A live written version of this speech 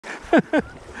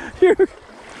You're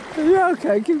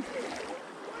okay.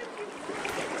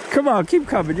 Come on, keep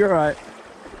coming. You're all right.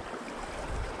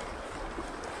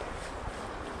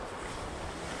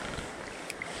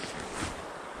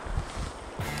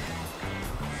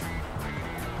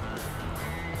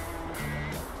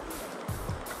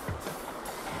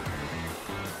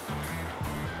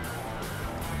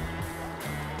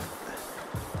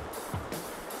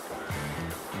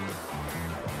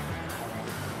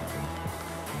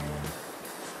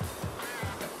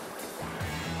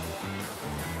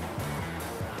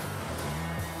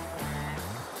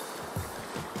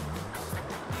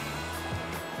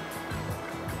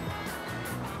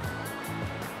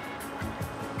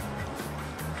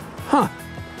 Huh.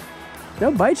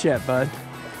 No bite yet, bud.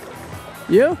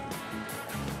 You?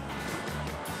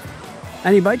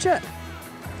 Any bite yet?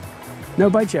 No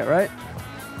bite yet, right?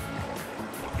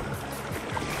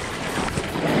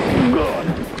 God.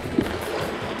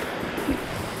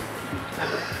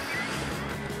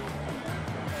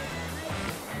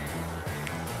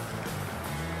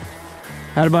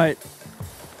 Had a bite.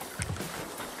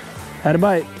 Had a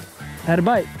bite. Had a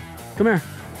bite. Come here.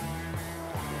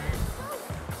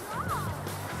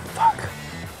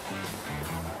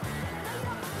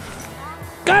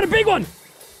 Got a big one!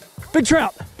 Big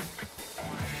trout.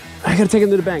 I gotta take him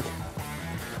to the bank.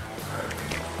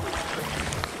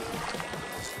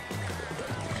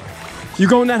 You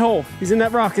go in that hole. He's in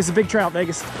that rock. It's a big trout,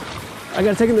 Vegas. I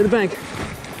gotta take him to the bank.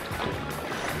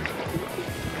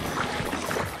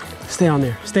 Stay on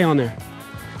there. Stay on there.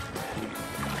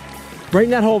 Right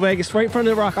in that hole, Vegas. Right in front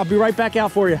of the rock. I'll be right back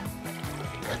out for you.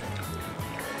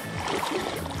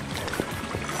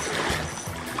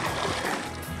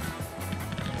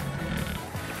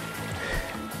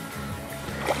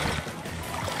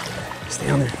 Stay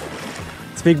on there.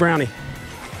 It's a big brownie.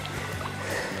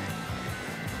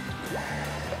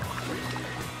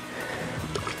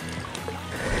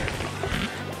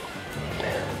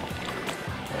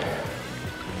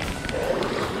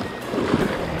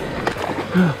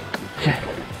 Okay.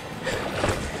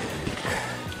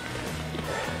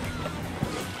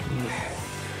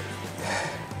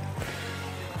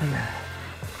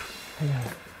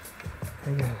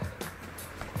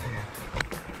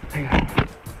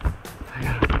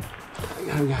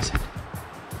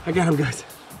 I got him, guys.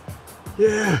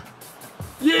 Yeah.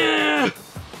 Yeah.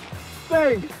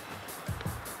 Bang.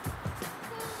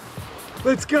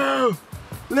 Let's go.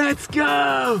 Let's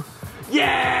go.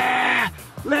 Yeah.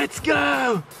 Let's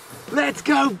go. Let's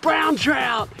go, brown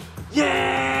trout.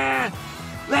 Yeah.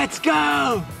 Let's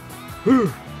go. All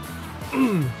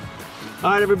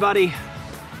right, everybody.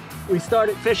 We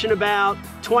started fishing about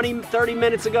 30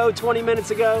 minutes ago, 20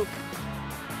 minutes ago.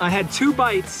 I had 2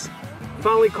 bites.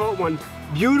 Finally caught one.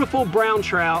 Beautiful brown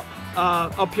trout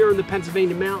up here in the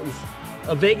Pennsylvania mountains.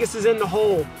 Vegas is in the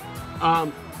hole.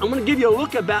 I'm gonna give you a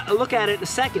look at it in a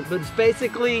second, but it's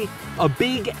basically a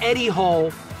big eddy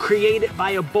hole created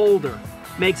by a boulder.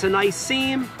 Makes a nice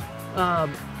seam,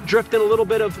 drifting a little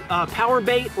bit of power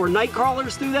bait or night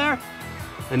crawlers through there.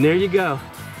 And there you go.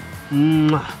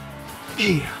 Mwah.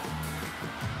 Yeah.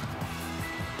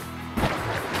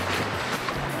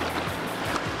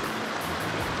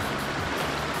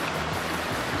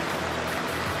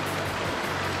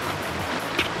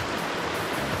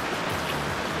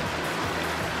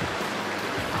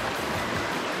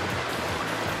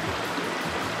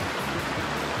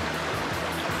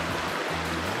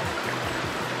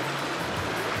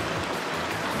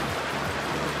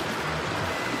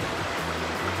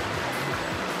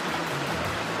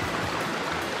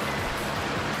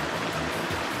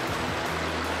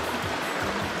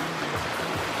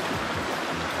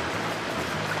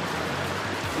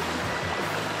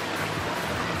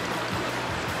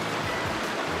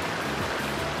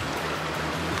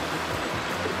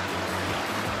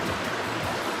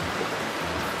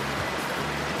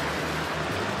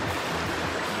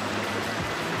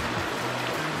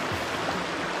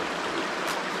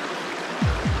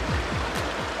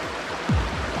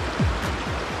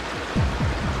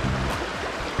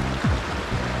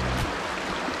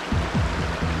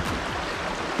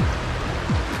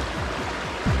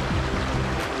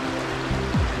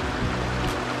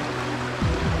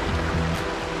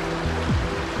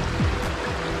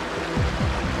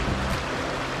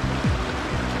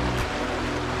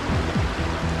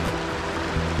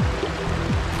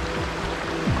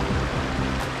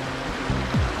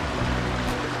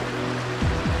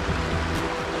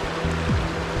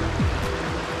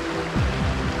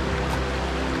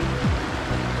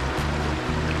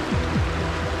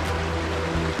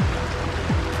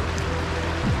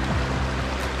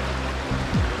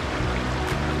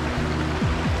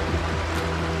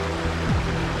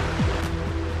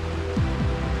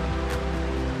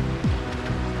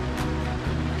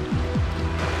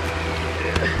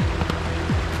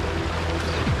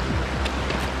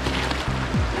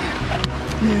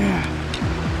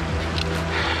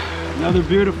 Another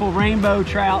beautiful rainbow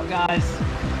trout, guys.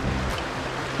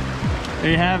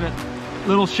 There you have it.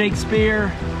 Little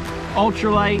Shakespeare,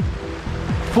 ultralight,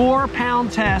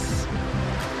 4-pound test,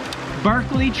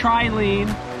 Berkeley trilene,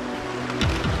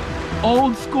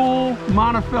 old school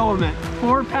monofilament,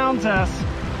 4-pound test.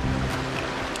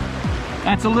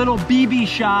 That's a little BB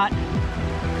shot,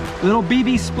 little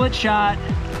BB split shot,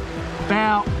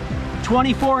 about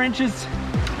 24 inches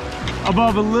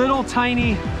above a little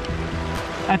tiny,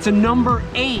 that's a number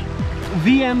 8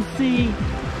 VMC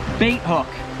bait hook.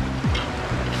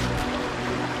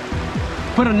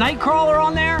 Put a night crawler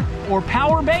on there or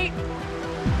power bait,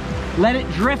 let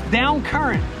it drift down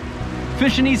current,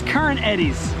 fishing these current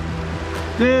eddies.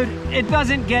 Dude, it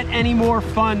doesn't get any more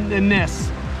fun than this.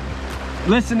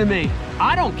 Listen to me,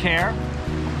 I don't care.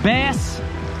 Bass,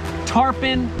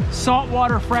 tarpon,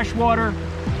 saltwater, freshwater,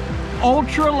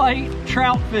 ultralight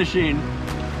trout fishing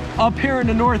up here in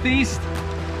the Northeast.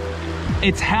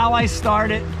 It's how I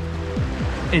started.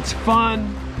 It's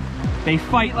fun. They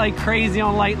fight like crazy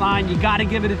on light line. You gotta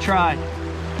give it a try.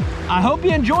 I hope you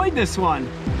enjoyed this one.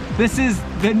 This is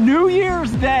the New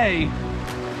Year's Day,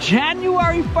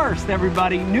 January 1st,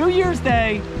 everybody. New Year's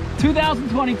Day,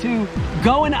 2022,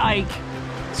 going Ike.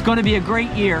 It's gonna be a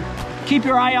great year. Keep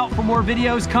your eye out for more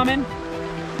videos coming.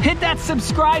 Hit that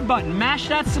subscribe button, mash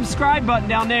that subscribe button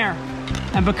down there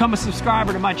and become a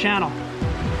subscriber to my channel.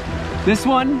 This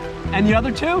one and the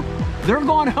other two, they're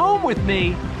going home with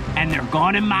me and they're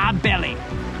going in my belly.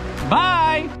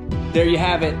 Bye. There you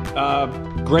have it.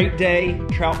 Great day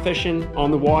trout fishing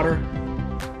on the water.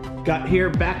 Got here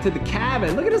back to the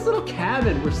cabin. Look at this little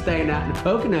cabin we're staying at in the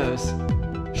Poconos.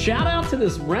 Shout out to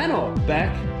this rental,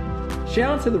 Beck.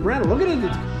 Shout out to the rental. Look at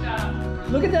it.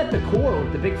 Look at that decor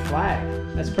with the big flag.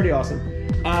 That's pretty awesome.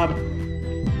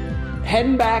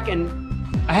 Heading back, and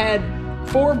I had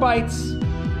 4 bites.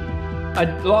 I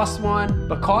lost 1,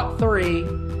 but caught 3.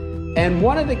 And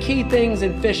one of the key things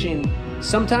in fishing,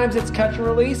 sometimes it's catch and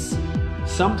release,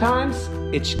 sometimes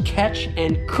it's catch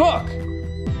and cook.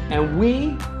 And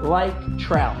we like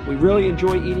trout. We really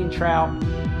enjoy eating trout.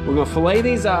 We're gonna fillet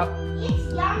these up.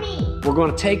 It's yummy. We're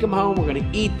gonna take them home. We're gonna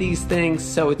eat these things.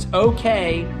 So it's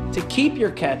okay to keep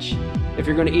your catch if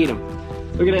you're gonna eat them.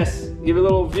 Look at this. Give you a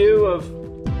little view of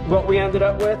what we ended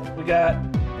up with. We got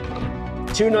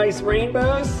 2 nice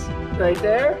rainbows right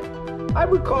there. I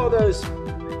would call those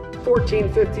 14,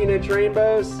 15-inch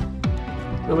rainbows.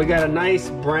 And we got a nice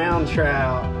brown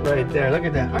trout right there. Look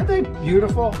at that. Aren't they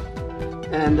beautiful?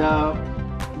 And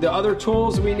the other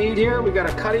tools we need here, we got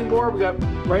a cutting board we got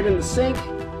right in the sink.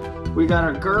 We got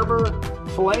our Gerber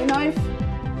fillet knife.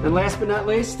 And last but not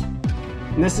least,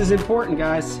 and this is important,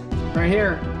 guys, right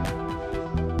here,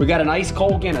 we got an ice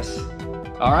cold Guinness.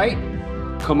 All right,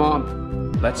 come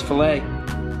on, let's fillet.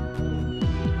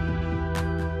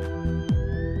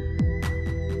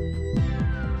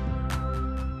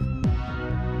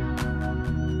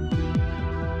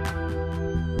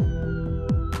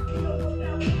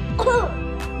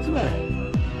 What's the matter?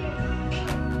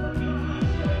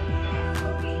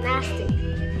 Nasty.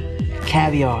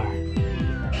 Caviar.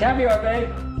 Caviar, babe.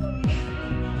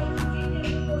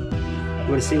 You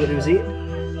want to see what he was eating?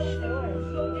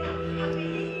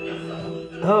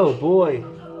 Oh boy,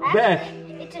 Beck.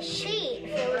 It's a sheep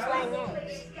if it was laying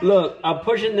eggs. Look, I'm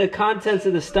pushing the contents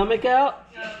of the stomach out.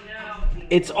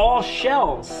 It's all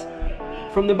shells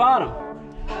from the bottom.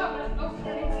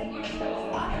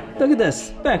 Look at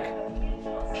this, Beck.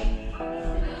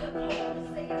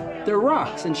 They're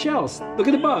rocks and shells. Look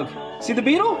at the bug. See the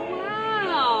beetle?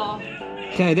 Wow.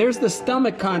 Okay, there's the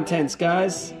stomach contents,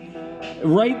 guys.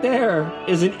 Right there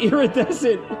is an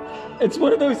iridescent. It's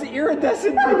one of those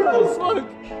iridescent beetles. Look.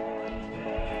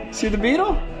 See the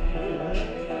beetle?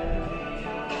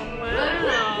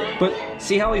 Wow. But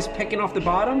see how he's picking off the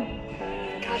bottom?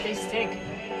 God, they stink.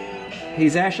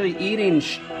 He's actually eating.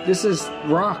 This is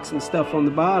rocks and stuff on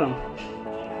the bottom.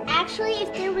 Actually,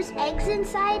 if there was eggs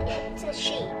inside, it's a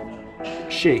sheep.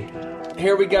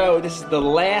 Here we go. This is the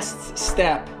last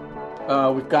step.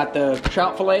 We've got the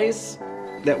trout fillets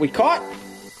that we caught.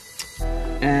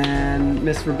 And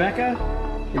Miss Rebecca,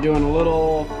 we're doing a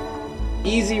little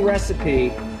easy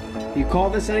recipe. You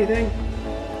call this anything?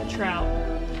 Trout.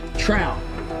 Trout.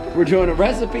 We're doing a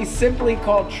recipe simply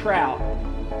called trout,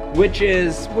 which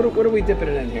is, what are we dipping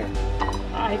it in here?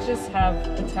 I just have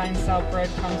Italian style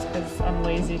breadcrumbs because I'm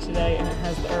lazy today and it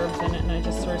has the herbs in it, and I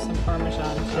just threw some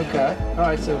Parmesan. Okay. All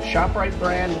right, so ShopRite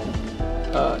brand,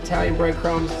 Italian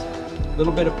breadcrumbs, a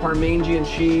little bit of Parmesan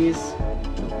cheese.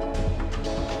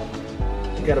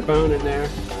 You got a bone in there.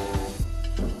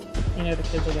 You know the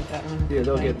kids will get that one. Yeah,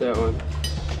 they'll get that one.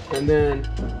 And then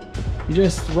you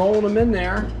just roll them in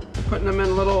there putting them in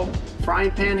a little frying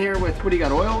pan here with, what do you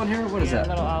got, oil in here? What is that? A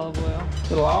little olive oil.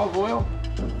 Little olive oil,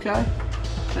 okay.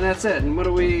 And that's it. And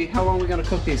how long are we gonna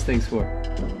cook these things for?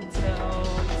 Until you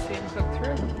see them cook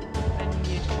through. Then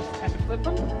you just kind of flip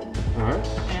them. All right.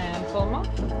 And pull them off.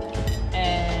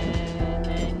 And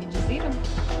then you just eat them.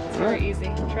 It's very easy.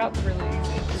 Trout's really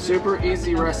easy. Super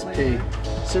easy recipe.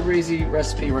 Super easy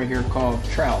recipe right here called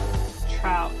trout.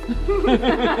 Trout.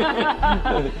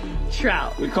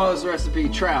 Trout. We call this recipe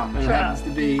trout, and it happens to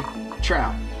be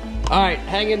trout. All right,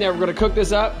 hang in there. We're gonna cook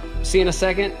this up. See you in a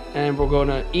second, and we're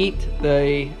gonna eat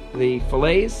the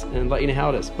fillets and let you know how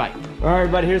it is. Bye. All right,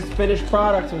 everybody, here's the finished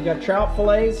product. We've got trout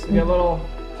fillets. We got little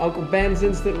Uncle Ben's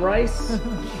instant rice.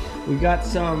 We got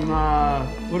some,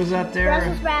 what is that there?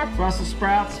 Brussels sprouts. Brussels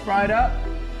sprouts fried up.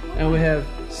 And we have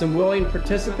some willing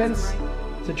participants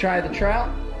to try the trout.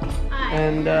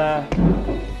 And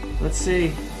let's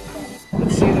see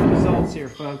the results here,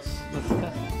 folks. Let's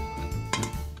test.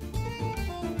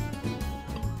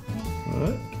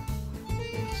 What?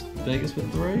 Vegas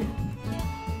with 3.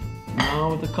 No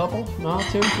with a couple. No,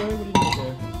 2, 3. What do you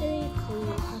think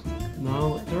there?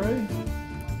 No with 3.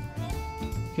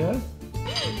 Okay.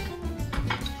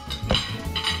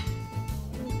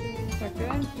 Is that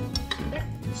good?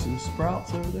 Some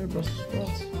sprouts over there, Brussels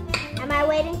sprouts. Am I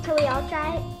waiting till we all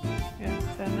try it? Yeah,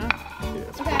 is that enough?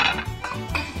 Yeah, Okay.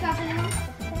 Let's stuff it in.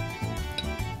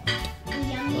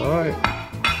 Yummy. all right,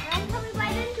 I'm coming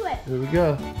right into it. here we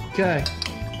go. Okay,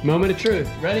 moment of truth.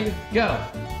 Ready? Go.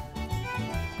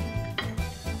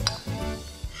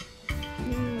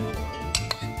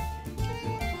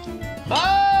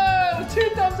 Oh, 2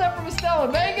 thumbs up from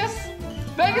Estella.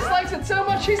 Vegas likes it so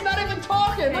much she's not even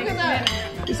talking. Look at that.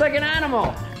 He's like an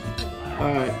animal.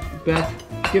 All right, Beth,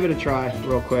 give it a try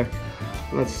real quick.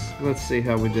 Let's see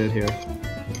how we did here.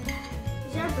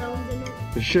 Is there bones in it?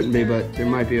 There shouldn't be, but there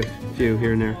might be a few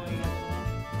here and there.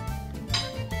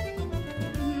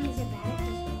 Is it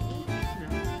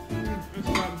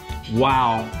bad?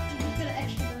 Wow.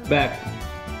 Beck,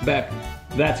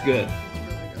 that's good.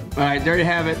 All right, there you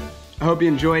have it. I hope you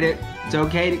enjoyed it. It's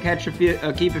okay to catch a few,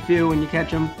 keep a few when you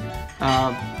catch them.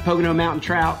 Pocono Mountain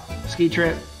trout, ski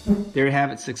trip. There you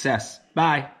have it, success.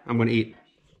 Bye, I'm gonna eat.